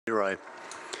0.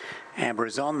 Amber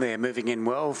is on there, moving in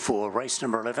well for race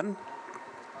number 11.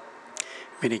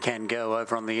 Vinny Can Go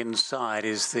over on the inside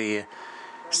is the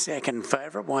second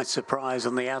favourite. White Surprise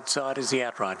on the outside is the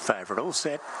outright favourite. All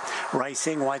set.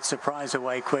 Racing. White Surprise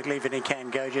away quickly. Vinny Can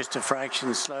Go just a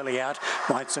fraction slowly out.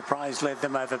 White Surprise led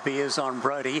them over Beers on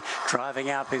Brody. Driving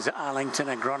up is Arlington.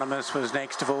 Agronomous was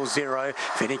next of all 0.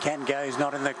 Vinny Can Go is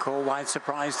not in the call. White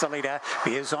Surprise the leader.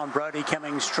 Beers on Brody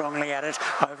coming strongly at it.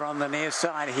 Over on the near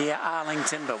side here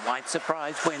Arlington, but White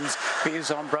Surprise wins.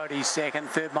 Beers on Brody second.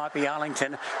 Third might be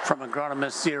Arlington from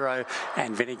Agronomous 0.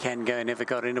 And Vinny Can Go never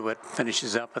got into it.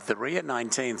 Finishes up at the rear.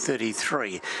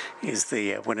 19:33 is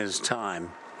the winner's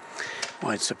time.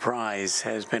 White Surprise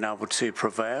has been able to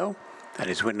prevail. That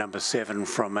is win number 7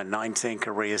 from 19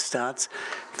 career starts.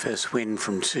 First win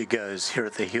from 2 goes here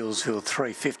at the Hillsville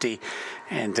 350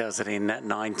 and does it in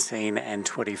 19 and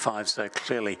 25. So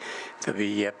clearly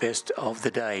the best of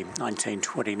the day.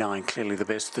 19:29, clearly the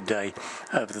best of the day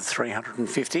over the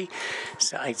 350.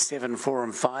 So 8, 7, 4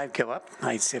 and 5 go up.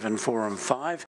 8, 7, 4 and 5.